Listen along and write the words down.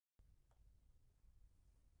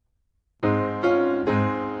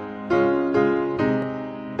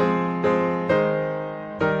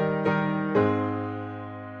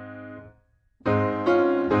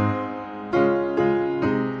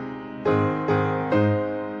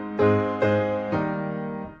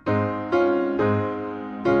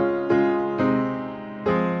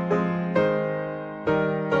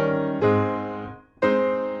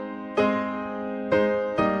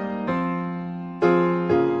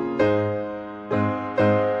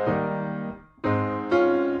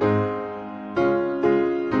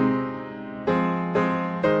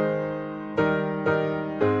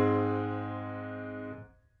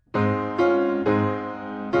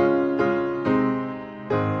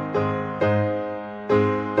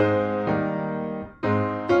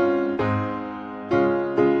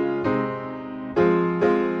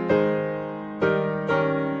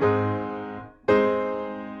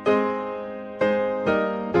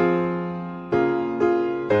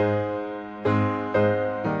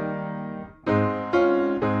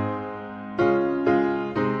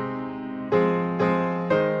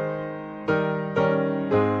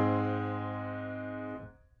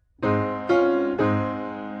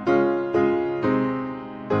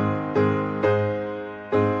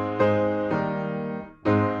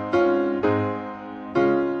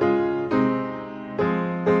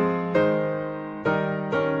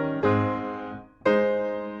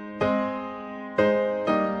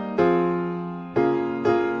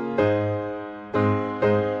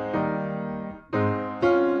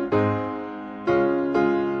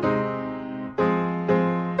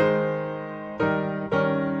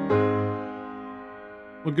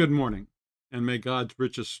Well, good morning, and may God's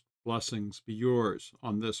richest blessings be yours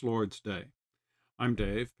on this Lord's Day. I'm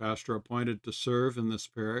Dave, pastor appointed to serve in this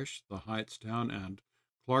parish, the Hightstown and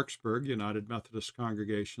Clarksburg United Methodist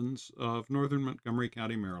Congregations of Northern Montgomery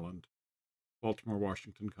County, Maryland,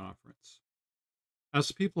 Baltimore-Washington Conference. As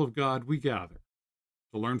the people of God, we gather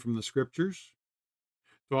to learn from the Scriptures,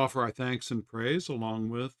 to offer our thanks and praise along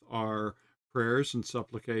with our prayers and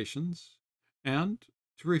supplications, and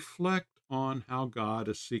to reflect on how God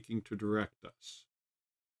is seeking to direct us.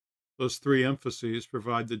 Those three emphases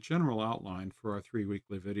provide the general outline for our 3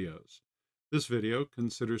 weekly videos. This video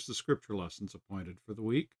considers the scripture lessons appointed for the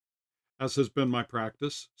week. As has been my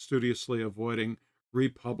practice, studiously avoiding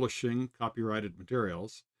republishing copyrighted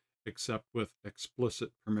materials, except with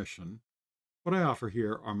explicit permission, what I offer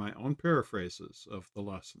here are my own paraphrases of the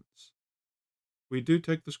lessons. We do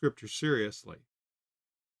take the scriptures seriously.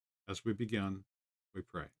 As we begin, we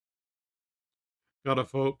pray. God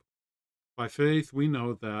of hope, by faith we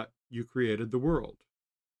know that you created the world,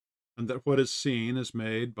 and that what is seen is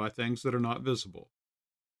made by things that are not visible.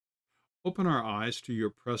 Open our eyes to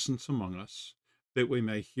your presence among us, that we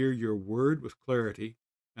may hear your word with clarity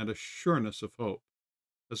and a sureness of hope,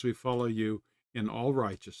 as we follow you in all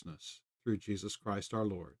righteousness through Jesus Christ our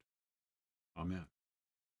Lord. Amen.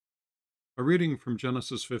 A reading from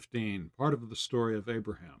Genesis 15, part of the story of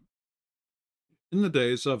Abraham. In the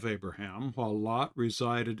days of Abraham, while Lot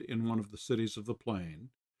resided in one of the cities of the plain,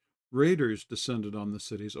 raiders descended on the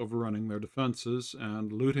cities, overrunning their defenses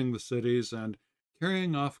and looting the cities and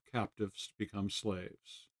carrying off captives to become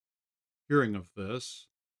slaves. Hearing of this,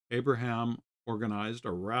 Abraham organized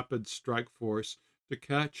a rapid strike force to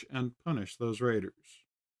catch and punish those raiders.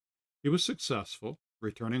 He was successful,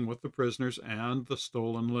 returning with the prisoners and the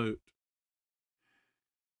stolen loot.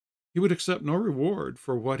 He would accept no reward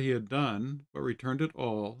for what he had done, but returned it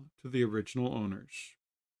all to the original owners.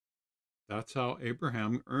 That's how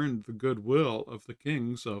Abraham earned the goodwill of the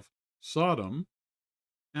kings of Sodom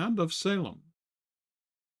and of Salem.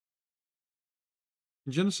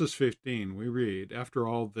 In Genesis 15, we read, "After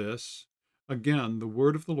all this, again the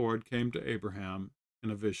word of the Lord came to Abraham in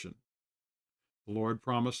a vision. The Lord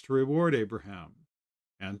promised to reward Abraham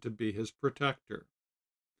and to be his protector.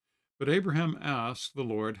 But Abraham asked the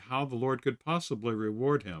Lord how the Lord could possibly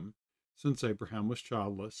reward him, since Abraham was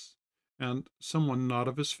childless, and someone not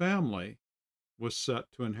of his family was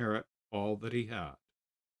set to inherit all that he had.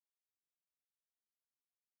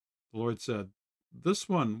 The Lord said, 'This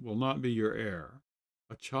one will not be your heir.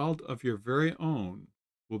 A child of your very own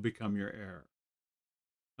will become your heir.'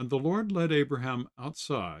 And the Lord led Abraham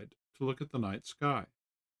outside to look at the night sky.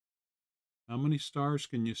 How many stars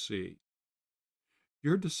can you see?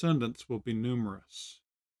 Your descendants will be numerous,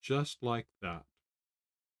 just like that."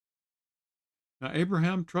 Now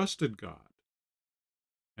Abraham trusted God,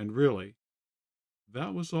 and really,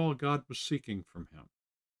 that was all God was seeking from him.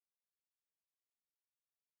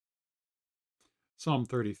 Psalm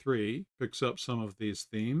 33 picks up some of these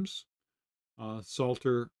themes.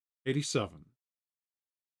 Psalter 87.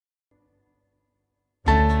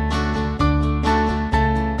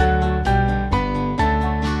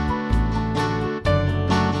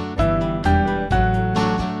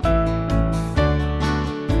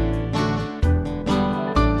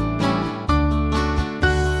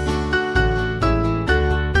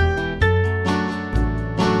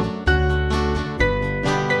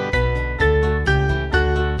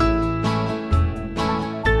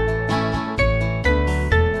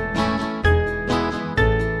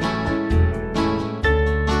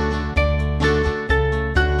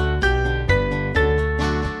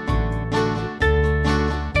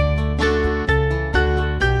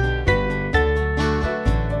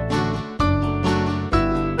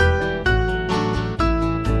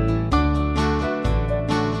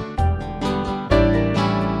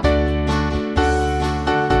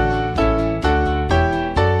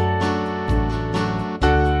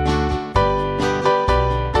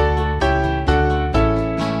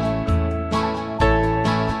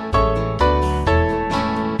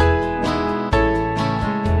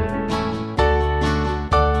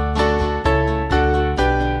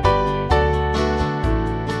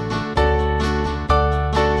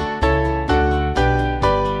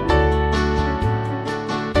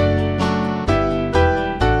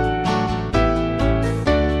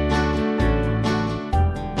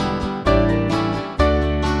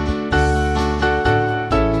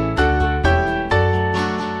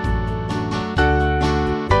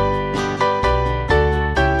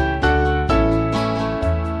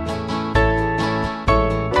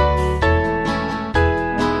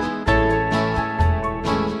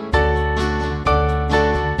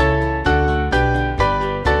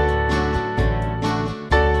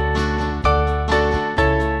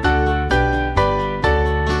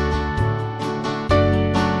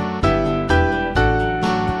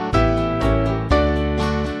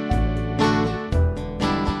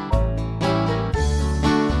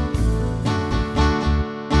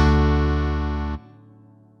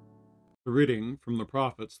 The reading from the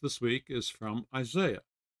prophets this week is from Isaiah,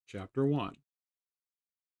 chapter 1.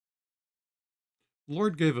 The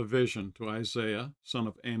Lord gave a vision to Isaiah, son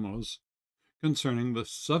of Amos, concerning the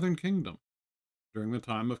southern kingdom during the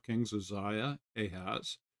time of Kings Uzziah,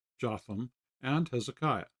 Ahaz, Jotham, and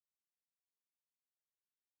Hezekiah.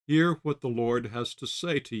 Hear what the Lord has to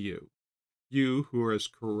say to you, you who are as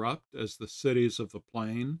corrupt as the cities of the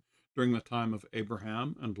plain during the time of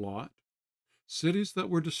Abraham and Lot, cities that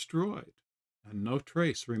were destroyed, and no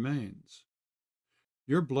trace remains.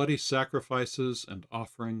 Your bloody sacrifices and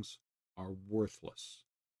offerings are worthless.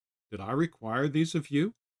 Did I require these of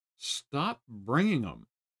you? Stop bringing them.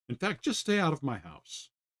 In fact, just stay out of my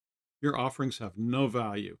house. Your offerings have no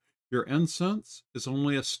value. Your incense is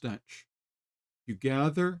only a stench. You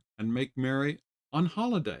gather and make merry on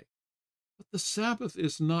holiday. But the Sabbath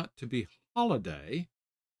is not to be holiday,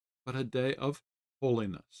 but a day of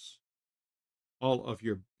holiness. All of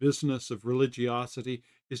your business of religiosity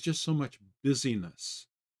is just so much busyness.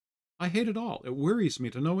 I hate it all. It wearies me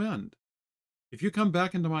to no end. If you come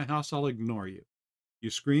back into my house, I'll ignore you. You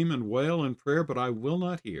scream and wail in prayer, but I will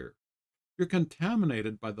not hear. You're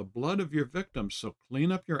contaminated by the blood of your victims, so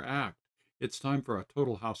clean up your act. It's time for a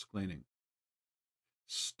total house cleaning.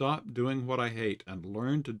 Stop doing what I hate and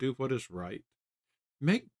learn to do what is right.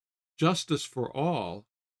 Make justice for all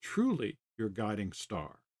truly your guiding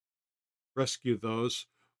star. Rescue those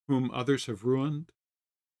whom others have ruined.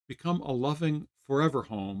 Become a loving forever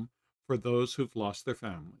home for those who've lost their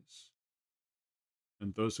families.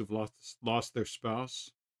 And those who've lost their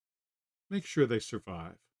spouse, make sure they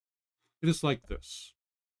survive. It is like this.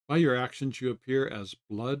 By your actions you appear as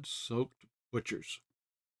blood-soaked butchers.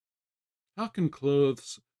 How can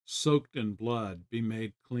clothes soaked in blood be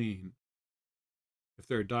made clean? If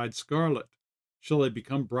they're dyed scarlet, shall they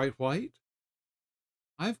become bright white?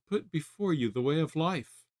 I've put before you the way of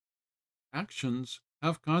life. Actions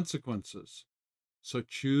have consequences. So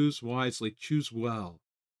choose wisely, choose well.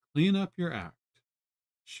 Clean up your act.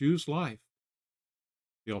 Choose life.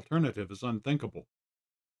 The alternative is unthinkable.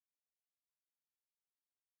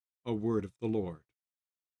 A word of the Lord.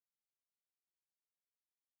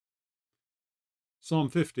 Psalm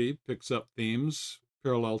 50 picks up themes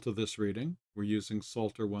parallel to this reading. We're using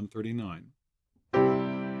Psalter 139.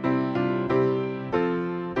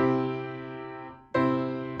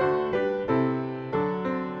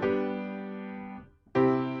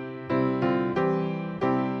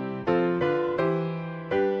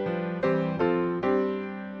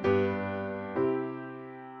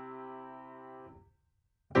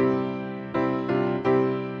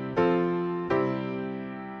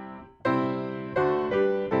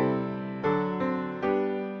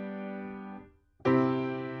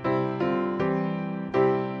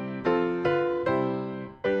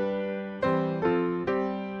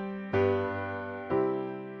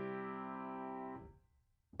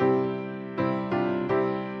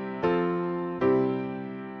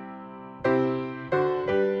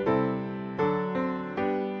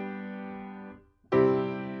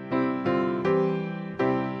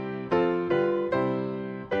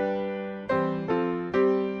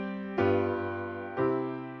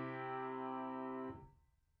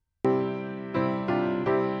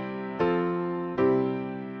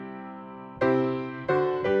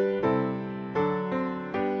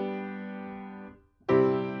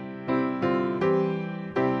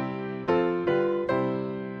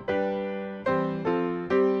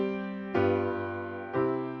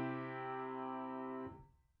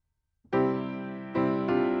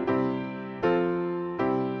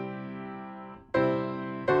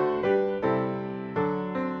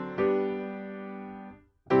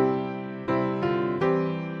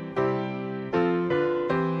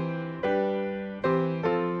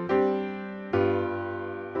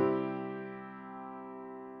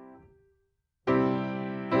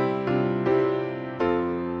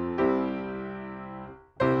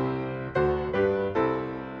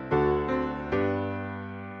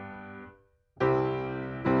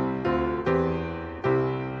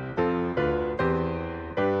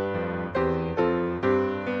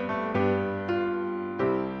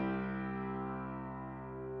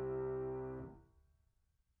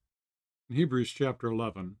 In Hebrews chapter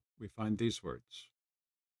 11, we find these words.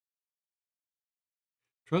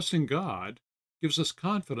 Trusting God gives us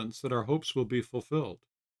confidence that our hopes will be fulfilled.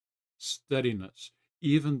 Steadiness,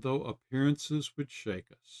 even though appearances would shake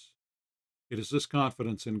us. It is this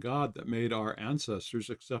confidence in God that made our ancestors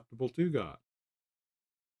acceptable to God.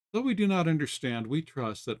 Though we do not understand, we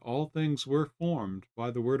trust that all things were formed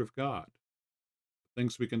by the Word of God. The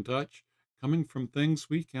things we can touch coming from things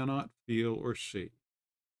we cannot feel or see.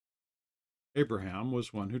 Abraham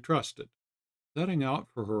was one who trusted. setting out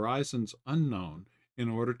for horizons unknown in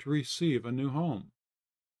order to receive a new home.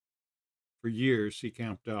 For years he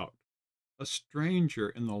camped out, a stranger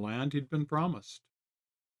in the land he'd been promised.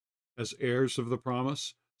 As heirs of the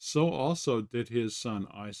promise, so also did his son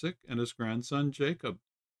Isaac and his grandson Jacob.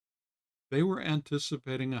 They were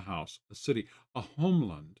anticipating a house, a city, a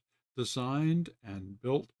homeland designed and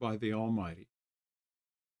built by the Almighty.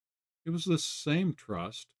 It was this same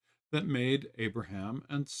trust that made Abraham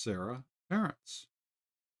and Sarah parents,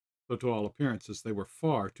 though to all appearances they were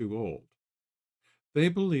far too old. They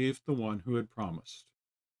believed the one who had promised,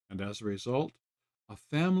 and as a result, a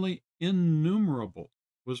family innumerable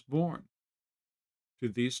was born to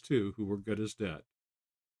these two who were good as dead.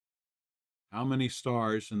 How many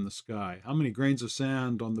stars in the sky, how many grains of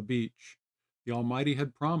sand on the beach, the Almighty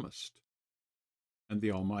had promised, and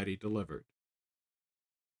the Almighty delivered.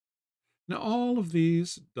 Now all of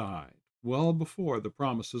these died well before the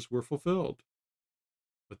promises were fulfilled,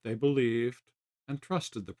 but they believed and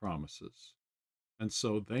trusted the promises, and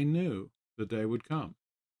so they knew the day would come.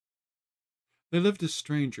 They lived as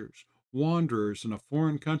strangers, wanderers in a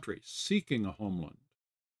foreign country, seeking a homeland.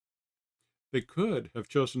 They could have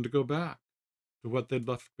chosen to go back to what they'd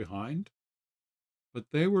left behind, but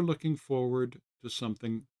they were looking forward to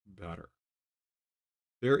something better.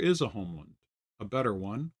 There is a homeland, a better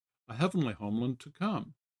one, a heavenly homeland to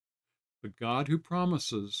come. The God who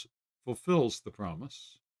promises fulfills the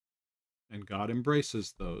promise, and God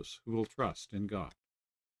embraces those who will trust in God.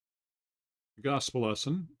 The Gospel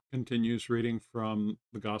lesson continues reading from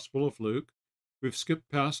the Gospel of Luke. We've skipped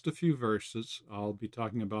past a few verses. I'll be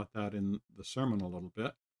talking about that in the sermon a little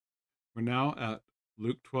bit. We're now at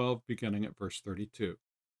Luke 12, beginning at verse 32.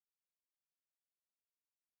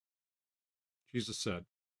 Jesus said,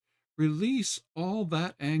 "Release all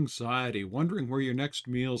that anxiety, wondering where your next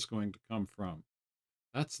meal's going to come from.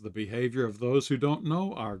 That's the behavior of those who don't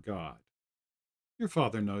know our God. Your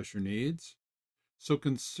Father knows your needs, so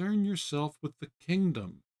concern yourself with the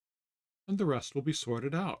kingdom, and the rest will be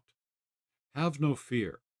sorted out. Have no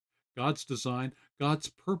fear. God's design, God's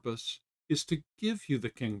purpose is to give you the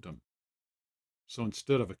kingdom. So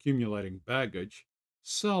instead of accumulating baggage,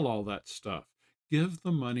 sell all that stuff. Give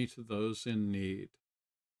the money to those in need.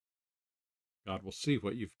 God will see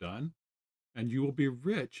what you've done, and you will be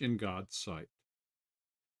rich in God's sight.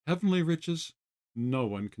 Heavenly riches no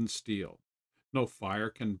one can steal. No fire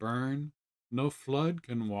can burn. No flood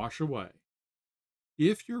can wash away.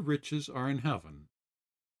 If your riches are in heaven,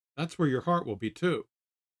 that's where your heart will be too."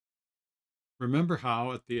 Remember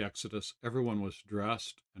how at the Exodus everyone was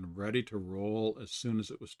dressed and ready to roll as soon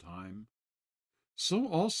as it was time? So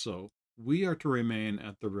also we are to remain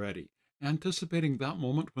at the ready, anticipating that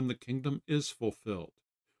moment when the kingdom is fulfilled.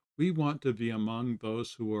 We want to be among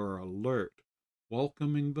those who are alert,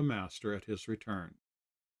 welcoming the Master at his return.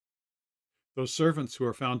 Those servants who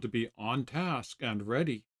are found to be on task and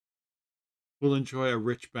ready will enjoy a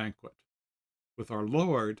rich banquet, with our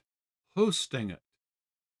Lord hosting it.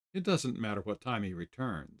 It doesn't matter what time he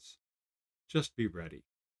returns. Just be ready.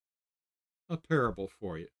 A parable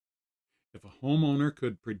for you. If a homeowner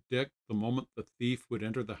could predict the moment the thief would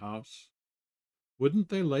enter the house, wouldn't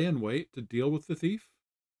they lay in wait to deal with the thief?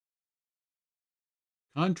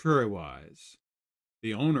 Contrariwise,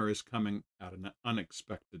 the owner is coming at an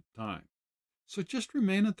unexpected time. So just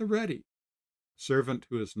remain at the ready. A servant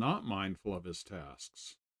who is not mindful of his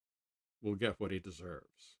tasks will get what he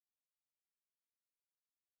deserves.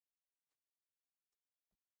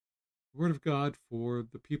 The Word of God for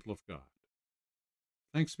the people of God.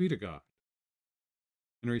 Thanks be to God.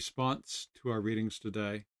 In response to our readings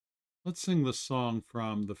today, let's sing this song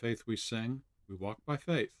from The Faith We Sing, We Walk by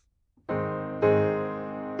Faith.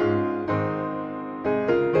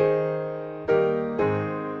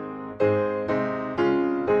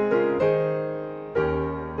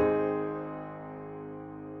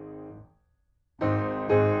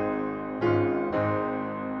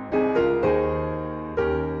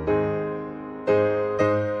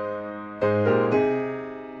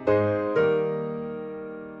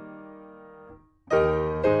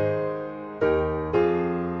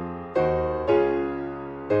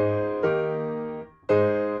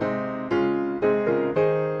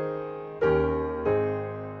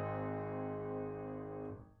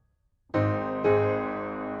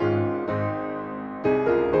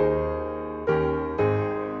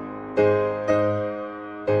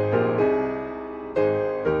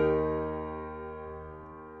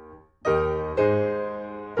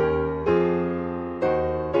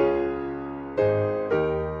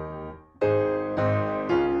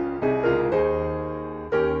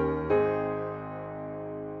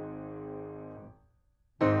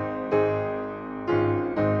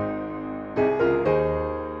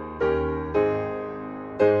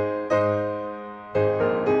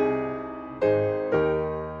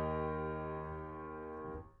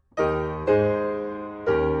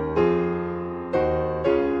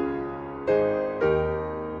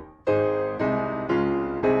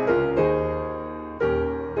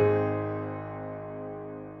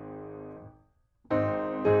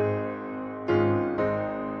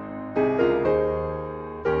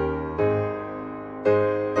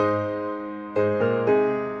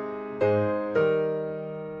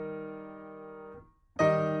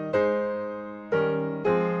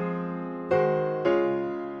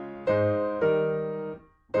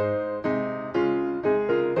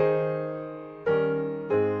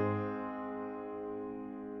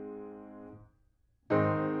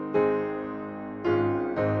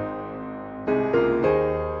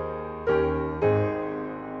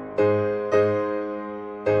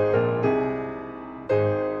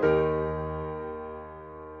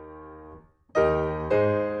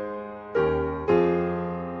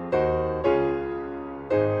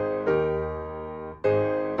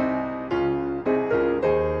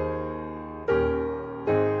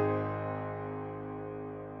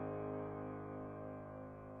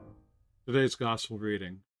 Today's gospel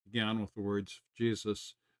reading began with the words of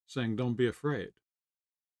Jesus saying, "Don't be afraid."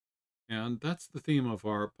 And that's the theme of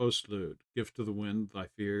our postlude, "Give to the wind thy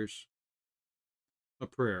fears," a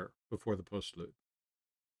prayer before the postlude.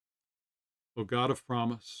 O God of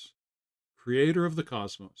promise, creator of the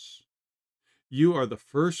cosmos, you are the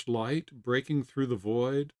first light breaking through the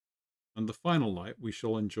void, and the final light we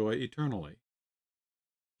shall enjoy eternally.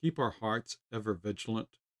 Keep our hearts ever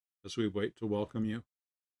vigilant as we wait to welcome you,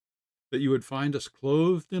 that you would find us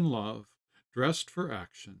clothed in love, dressed for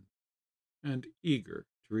action, and eager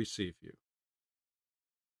to receive you.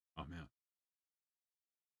 Amen.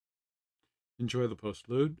 Enjoy the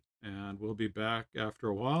postlude, and we'll be back after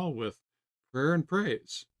a while with prayer and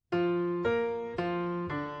praise.